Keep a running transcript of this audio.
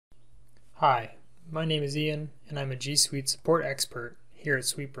Hi, my name is Ian, and I'm a G Suite support expert here at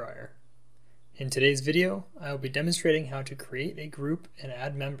Suitebriar. In today's video, I will be demonstrating how to create a group and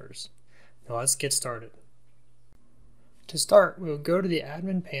add members. Now let's get started. To start, we will go to the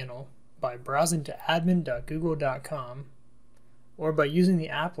admin panel by browsing to admin.google.com or by using the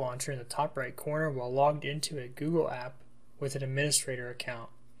app launcher in the top right corner while logged into a Google app with an administrator account,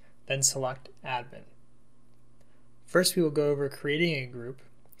 then select Admin. First, we will go over creating a group.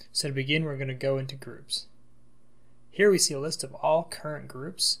 So to begin, we're going to go into groups. Here we see a list of all current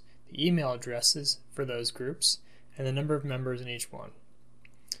groups, the email addresses for those groups, and the number of members in each one.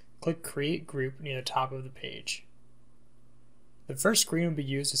 Click Create Group near the top of the page. The first screen will be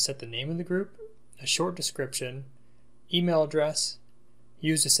used to set the name of the group, a short description, email address,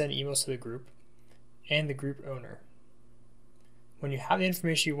 used to send emails to the group, and the group owner. When you have the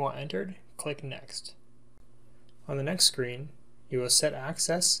information you want entered, click Next. On the next screen, you will set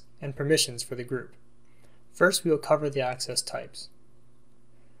access and permissions for the group. First, we will cover the access types.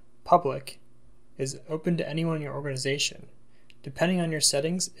 Public is open to anyone in your organization. Depending on your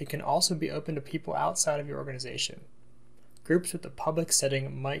settings, it can also be open to people outside of your organization. Groups with the public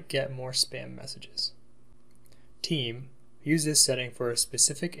setting might get more spam messages. Team, use this setting for a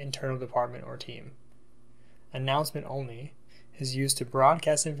specific internal department or team. Announcement only is used to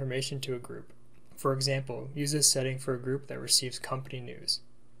broadcast information to a group. For example, use this setting for a group that receives company news.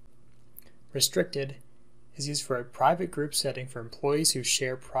 Restricted is used for a private group setting for employees who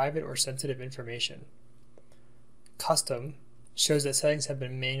share private or sensitive information. Custom shows that settings have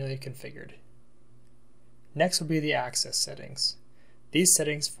been manually configured. Next will be the access settings. These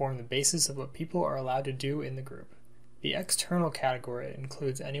settings form the basis of what people are allowed to do in the group. The external category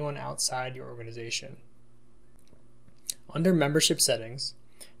includes anyone outside your organization. Under membership settings,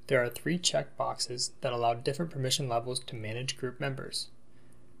 there are 3 checkboxes that allow different permission levels to manage group members.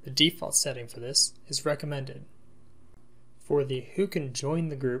 The default setting for this is recommended. For the Who Can Join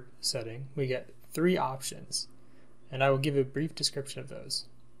the Group setting, we get 3 options, and I will give a brief description of those.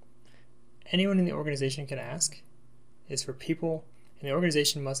 Anyone in the organization can ask is for people in the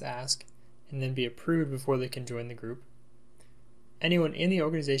organization must ask and then be approved before they can join the group. Anyone in the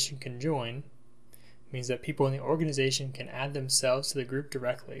organization can join means that people in the organization can add themselves to the group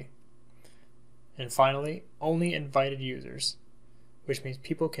directly. And finally, only invited users, which means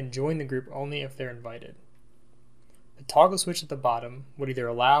people can join the group only if they're invited. The toggle switch at the bottom would either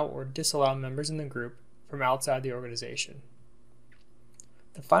allow or disallow members in the group from outside the organization.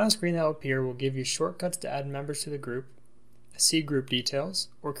 The final screen that will appear will give you shortcuts to add members to the group, see group details,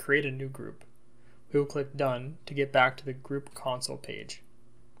 or create a new group. We will click Done to get back to the group console page.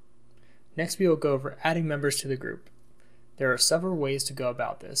 Next, we will go over adding members to the group. There are several ways to go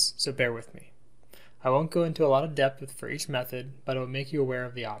about this, so bear with me. I won't go into a lot of depth for each method, but I will make you aware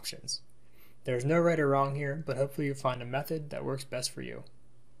of the options. There is no right or wrong here, but hopefully you find a method that works best for you.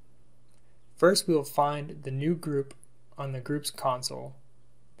 First, we will find the new group on the Groups console.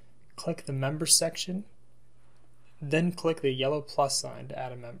 Click the Members section, then click the yellow plus sign to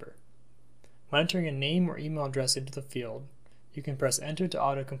add a member. When entering a name or email address into the field, you can press Enter to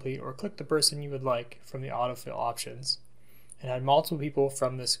autocomplete or click the person you would like from the autofill options and add multiple people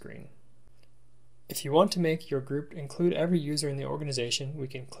from this screen. If you want to make your group include every user in the organization, we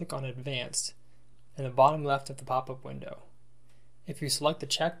can click on Advanced in the bottom left of the pop-up window. If you select the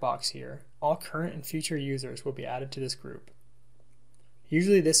checkbox here, all current and future users will be added to this group.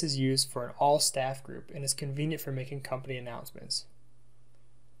 Usually this is used for an all-staff group and is convenient for making company announcements.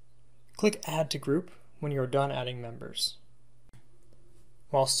 Click Add to Group when you are done adding members.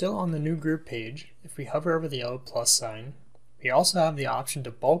 While still on the new group page, if we hover over the yellow plus sign, we also have the option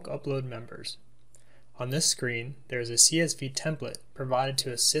to bulk upload members. On this screen, there is a CSV template provided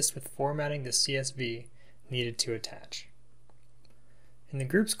to assist with formatting the CSV needed to attach. In the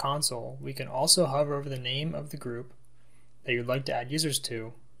Groups console, we can also hover over the name of the group that you'd like to add users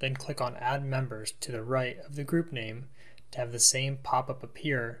to, then click on Add Members to the right of the group name to have the same pop-up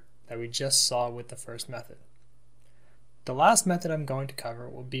appear that we just saw with the first method. The last method I'm going to cover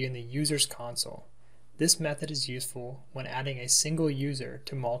will be in the Users console. This method is useful when adding a single user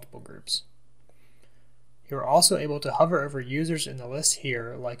to multiple groups. You are also able to hover over users in the list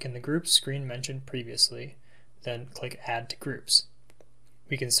here, like in the groups screen mentioned previously, then click Add to Groups.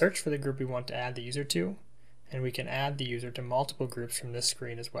 We can search for the group we want to add the user to, and we can add the user to multiple groups from this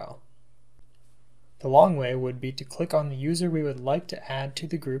screen as well. The long way would be to click on the user we would like to add to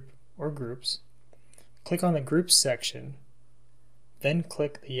the group or groups, click on the Groups section, then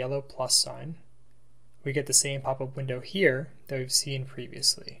click the yellow plus sign. We get the same pop-up window here that we've seen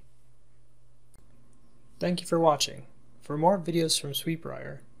previously. Thank you for watching. For more videos from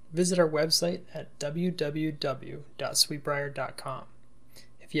Suitebriar, visit our website at www.suitebriar.com.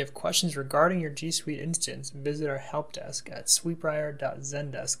 If you have questions regarding your G Suite instance, visit our help desk at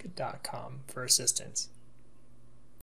suitebriar.zendesk.com for assistance.